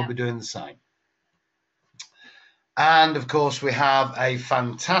team will be doing the same. And of course, we have a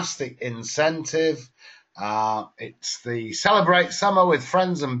fantastic incentive. It's the Celebrate Summer with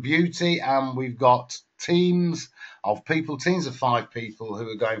Friends and Beauty, and we've got teams of 5 people who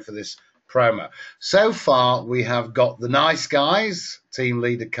are going for this promo. So far, we have got the Nice Guys, team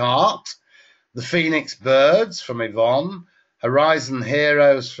leader Cart, the Phoenix Birds from Yvonne, Horizon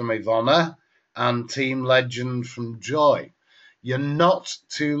Heroes from Yvonne, and Team Legend from Joy. You're not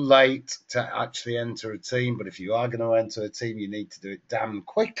too late to actually enter a team, but if you are going to enter a team, you need to do it damn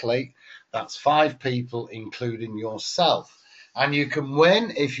quickly. That's 5 people, including yourself. And you can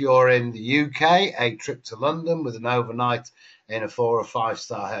win, if you're in the UK, a trip to London with an overnight in a 4 or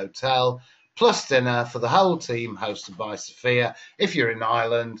 5-star hotel, plus dinner for the whole team, hosted by Sophia. If you're in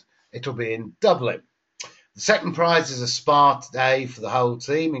Ireland, it'll be in Dublin. The second prize is a spa day for the whole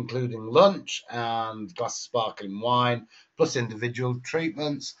team, including lunch and a glass of sparkling wine, plus individual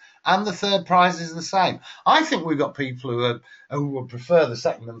treatments. And the third prize is the same. I think we've got people who would prefer the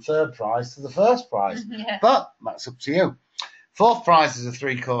second and third prize to the first prize, but that's up to you. Fourth prize is a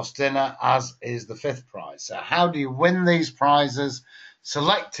 3-course dinner, as is the 5th prize. So how do you win these prizes?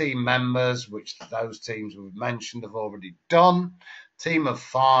 Select team members, which those teams we've mentioned have already done. Team of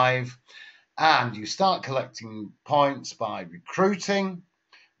 5. And you start collecting points by recruiting,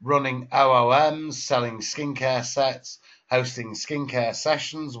 running OOMs, selling skincare sets, hosting skincare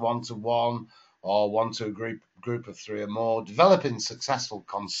sessions 1-to-1 or 1 to a group of 3 or more, developing successful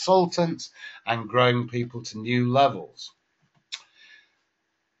consultants, and growing people to new levels.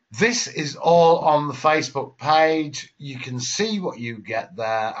 This is all on the Facebook page. You can see what you get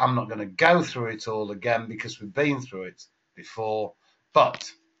there. I'm not going to go through it all again because we've been through it before,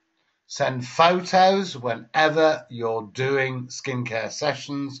 but send photos whenever you're doing skincare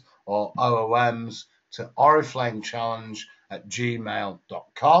sessions or OOMs to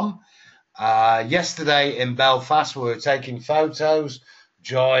oriflamechallenge@gmail.com. Yesterday in Belfast, we were taking photos.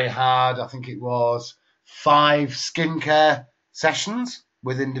 Joy had, I think it was, 5 skincare sessions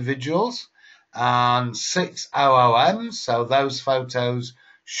with individuals and 6 OOMs. So those photos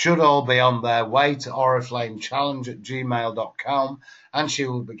should all be on their way to oriflamechallenge@gmail.com, and she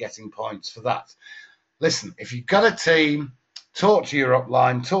will be getting points for that. Listen, if you've got a team, talk to your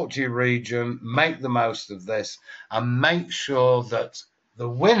upline, talk to your region, make the most of this, and make sure that the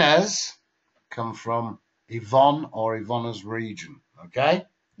winners come from Yvonne or Yvonne's region. Okay?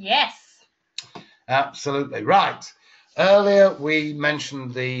 Yes. Absolutely. Right. Earlier, we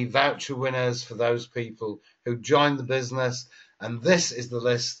mentioned the voucher winners for those people who joined the business, and this is the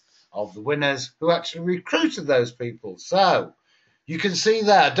list of the winners who actually recruited those people. So you can see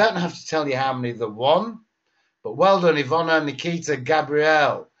there, I don't have to tell you how many that won, but well done, Ivona, Nikita,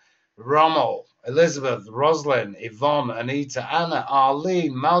 Gabrielle, Rommel, Elizabeth, Roslyn, Yvonne, Anita, Anna,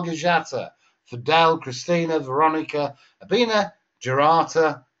 Arlene, Malgorzata, Fidel, Christina, Veronica, Abina,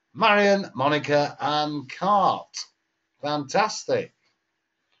 Gerata, Marion, Monica, and Cart. Fantastic.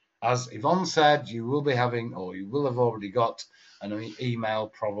 As Yvonne said, you will be having, or you will have already got, an email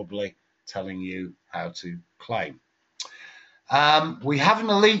probably telling you how to claim. We have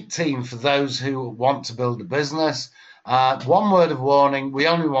an elite team for those who want to build a business. One word of warning, we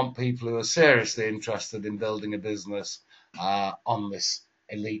only want people who are seriously interested in building a business on this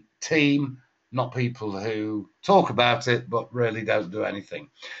elite team, not people who talk about it but really don't do anything.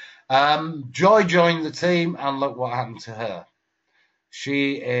 Joy joined the team, and look what happened to her.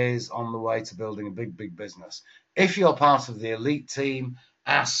 She is on the way to building a big, big business. If you're part of the elite team,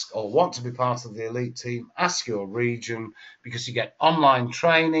 ask, or want to be part of the elite team, ask your region, because you get online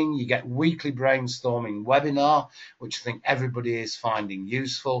training, you get weekly brainstorming webinar, which I think everybody is finding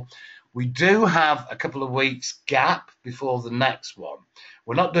useful. We do have a couple of weeks gap before the next one.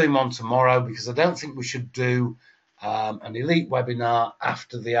 We're not doing one tomorrow because I don't think we should do an elite webinar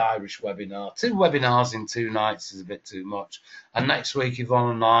after the Irish webinar. 2 webinars in 2 nights is a bit too much. And next week,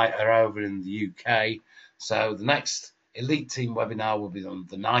 Yvonne and I are over in the UK. So the next elite team webinar will be on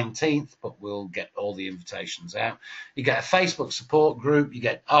the 19th, but we'll get all the invitations out. You get a Facebook support group. You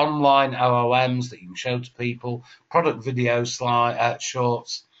get online OOMs that you can show to people, product video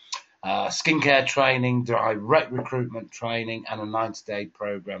shorts, skincare training, direct recruitment training, and a 90-day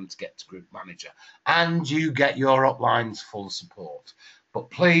program to get to group manager. And you get your upline's full support. But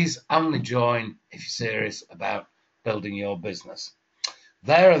please only join if you're serious about building your business.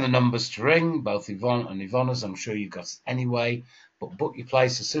 There are the numbers to ring, both Yvonne and Yvonne's. I'm sure you've got it anyway, but book your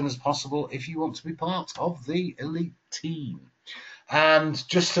place as soon as possible if you want to be part of the elite team. And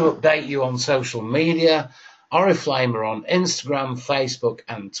just to update you on social media, Oriflame are on Instagram, Facebook,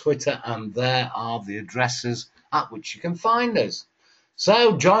 and Twitter, and there are the addresses at which you can find us.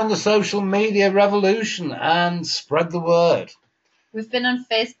 So join the social media revolution and spread the word. We've been on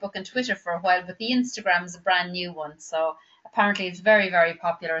Facebook and Twitter for a while, but the Instagram is a brand new one, so apparently it's very, very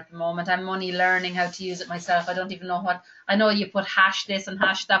popular at the moment. I'm only learning how to use it myself. I don't even know what, I know you put hash this and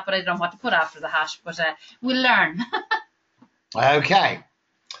hash that, but I don't know what to put after the hash, but we'll learn. Okay.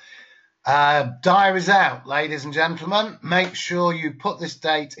 Diary's out, ladies and gentlemen. Make sure you put this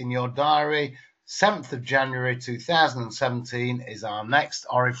date in your diary. 7th of January 2017 is our next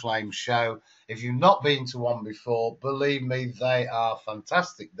Oriflame show. If you've not been to one before, believe me, they are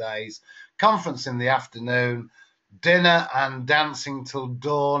fantastic days. Conference in the afternoon, dinner and dancing till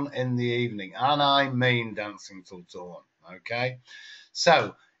dawn in the evening. And I mean dancing till dawn, okay?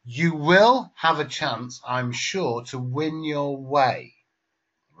 So you will have a chance, I'm sure, to win your way.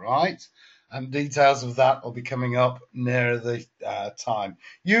 Right, and details of that will be coming up nearer the time,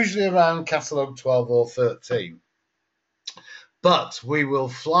 usually around Catalogue 12 or 13. But we will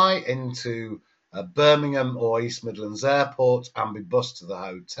fly into Birmingham or East Midlands Airport and be bused to the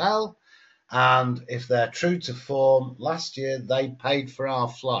hotel. And if they're true to form, last year they paid for our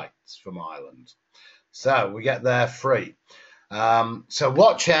flights from Ireland. So we get there free. So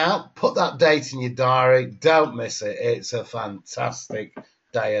watch out, put that date in your diary, don't miss it. It's a fantastic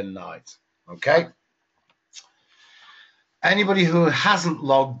day and night. Okay. Anybody who hasn't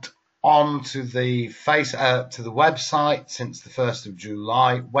logged on to the to the website since the 1st of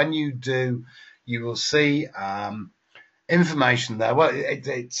July, when you do, you will see information there. Well,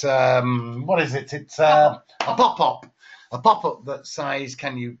 it's what is it? It's a pop-up a pop-up that says,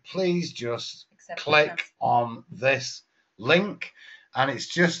 can you please just click on this link? And it's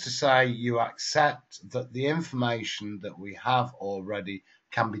just to say you accept that the information that we have already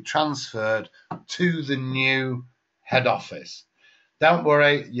can be transferred to the new head office. Don't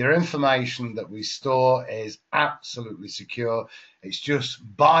worry, your information that we store is absolutely secure. It's just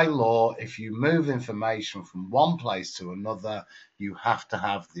by law, if you move information from one place to another, you have to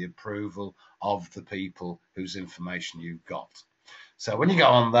have the approval of the people whose information you've got. So when you go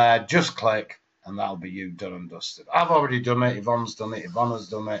on there, just click and that'll be you done and dusted. I've already done it, Yvonne's done it, Ivana's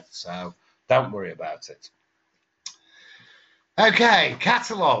done it, so don't worry about it. Okay,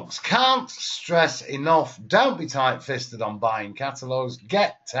 catalogues. Can't stress enough, don't be tight-fisted on buying catalogues.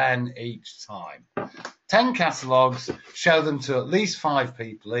 Get 10 each time. 10 catalogues, show them to at least 5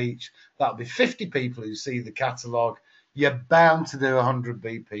 people each. That'll be 50 people who see the catalogue. You're bound to do 100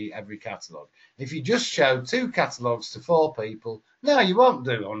 BP every catalogue. If you just show 2 catalogues to 4 people, no, you won't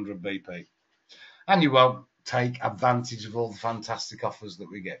do 100 BP. And you won't take advantage of all the fantastic offers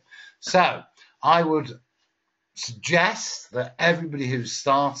that we get. So, I would suggest that everybody who's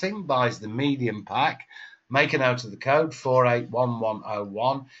starting buys the medium pack. Make a note of the code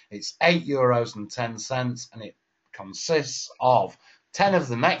 481101. It's €8.10 and it consists of 10 of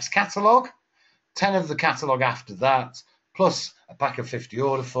the next catalogue, 10 of the catalogue after that, plus a pack of 50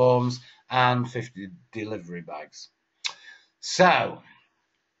 order forms and 50 delivery bags. So,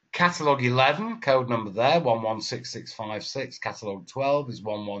 catalogue 11, code number there, 116656. Catalogue 12 is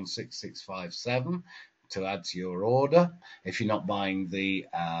 116657. To add to your order if you're not buying the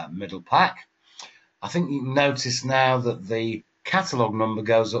middle pack. I think you can notice now that the catalogue number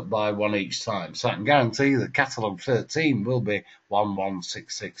goes up by 1 each time. So I can guarantee you that catalogue 13 will be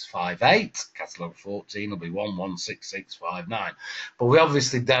 116658. Catalogue 14 will be 116659. But we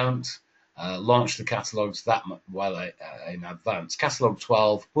obviously don't launch the catalogues that well in advance. Catalogue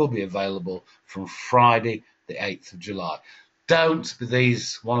 12 will be available from Friday, the 8th of July. Don't be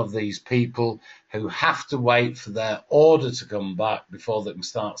one of these people who have to wait for their order to come back before they can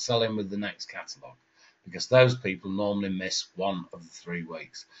start selling with the next catalogue, because those people normally miss 1 of the 3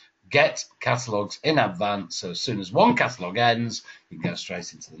 weeks. Get catalogues in advance, so as soon as one catalogue ends, you can go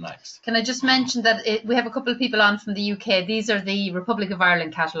straight into the next. Can I just mention that we have a couple of people on from the UK. These are the Republic of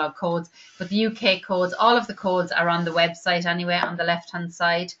Ireland catalogue codes, but the UK codes, all of the codes are on the website anyway, on the left-hand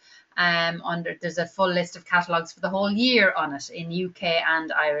side. There's a full list of catalogues for the whole year on it in UK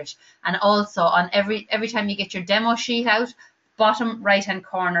and Irish, and also on every time you get your demo sheet out, bottom right hand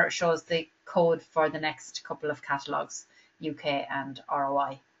corner shows the code for the next couple of catalogues, UK and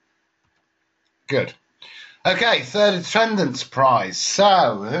ROI. Good. Okay, third attendance prize.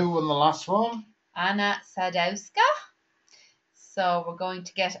 So who won the last one? Anna Sadowska. So we're going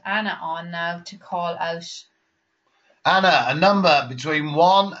to get Anna on now to call out. Anna, a number between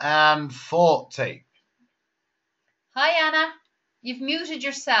 1 and 40. Hi, Anna. You've muted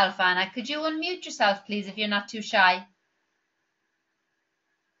yourself, Anna. Could you unmute yourself, please, if you're not too shy?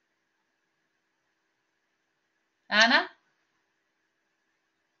 Anna?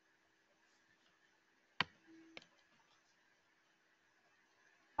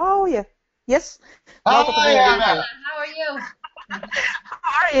 Oh, yeah. Yes. Hi, Anna. How are you?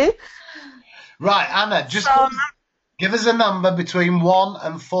 How are you? Right, Anna, just give us a number between 1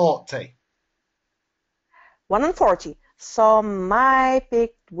 and 40. 1 and 40. So my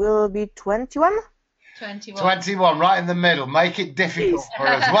pick will be 21. 21. 21, right in the middle. Make it difficult for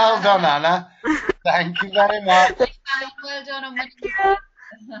us. Well done, Anna. Thank you very much. Well done. Thank you.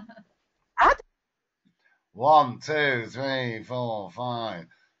 1, 2, 3, 4, 5,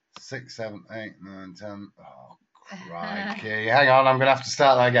 6, 7, 8, 9, 10. Oh, crikey. Hang on, I'm going to have to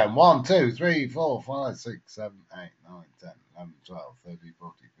start that again. 1, 2, 3, 4, 5, 6, 7, 8, 9, 10, 11, 12, 13,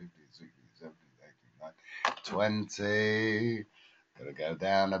 14, 15, 16, 17, 18, 19, 20. Got to go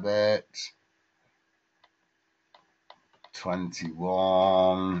down a bit.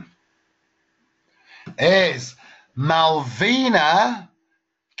 21 is Malvina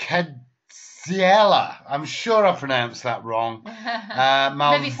Kadziela. I'm sure I pronounced that wrong.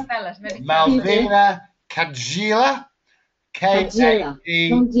 Maybe spell it. Malvina Kadziela.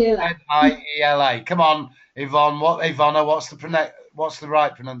 K-A-D-Z-I-E-L-A. Come on, Yvonne. Ivana, what's the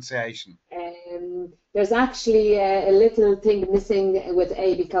right pronunciation? There's actually a little thing missing with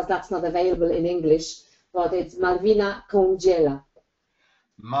A because that's not available in English, but it's Malvina Congela.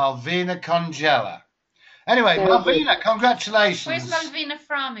 Malvina Congela. Anyway, very Malvina, good. Congratulations. Where's Malvina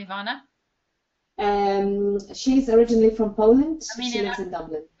from, Ivana? She's originally from Poland. She lives in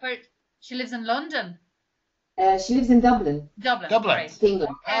Dublin. She lives in London. She lives in Dublin, Dublin. Dublin. Right.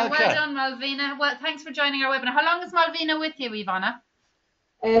 England. Well Okay. done, Malvina. Well, thanks for joining our webinar. How long is Malvina with you, Ivana?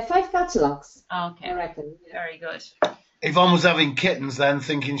 5 catalogs, Okay, I reckon. Yeah. very good. Yvonne was having kittens then,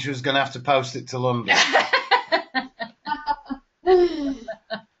 thinking she was going to have to post it to London.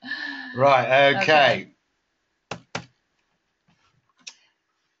 Right, okay.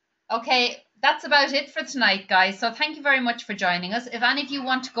 Okay, that's about it for tonight, guys. So thank you very much for joining us. If any of you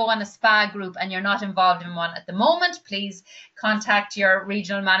want to go on a spa group and you're not involved in one at the moment, please contact your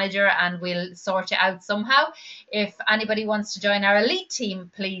regional manager and we'll sort you out somehow. If anybody wants to join our elite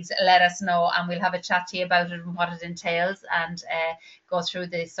team, please let us know and we'll have a chat to you about it and what it entails and go through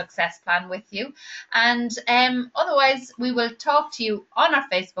the success plan with you. And otherwise, we will talk to you on our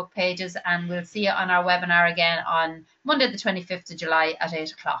Facebook pages and we'll see you on our webinar again on Monday the 25th of July at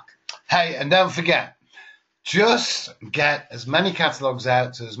 8 o'clock. Hey, and don't forget, just get as many catalogues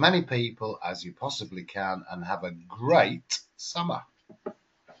out to as many people as you possibly can and have a great summer.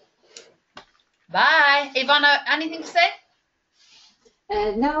 Bye. Ivana, anything to say?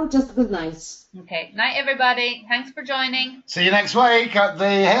 No, just good night. Okay. Night, everybody. Thanks for joining. See you next week at the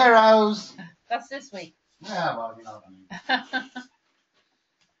Heroes. That's this week. Yeah, well, you know what I mean.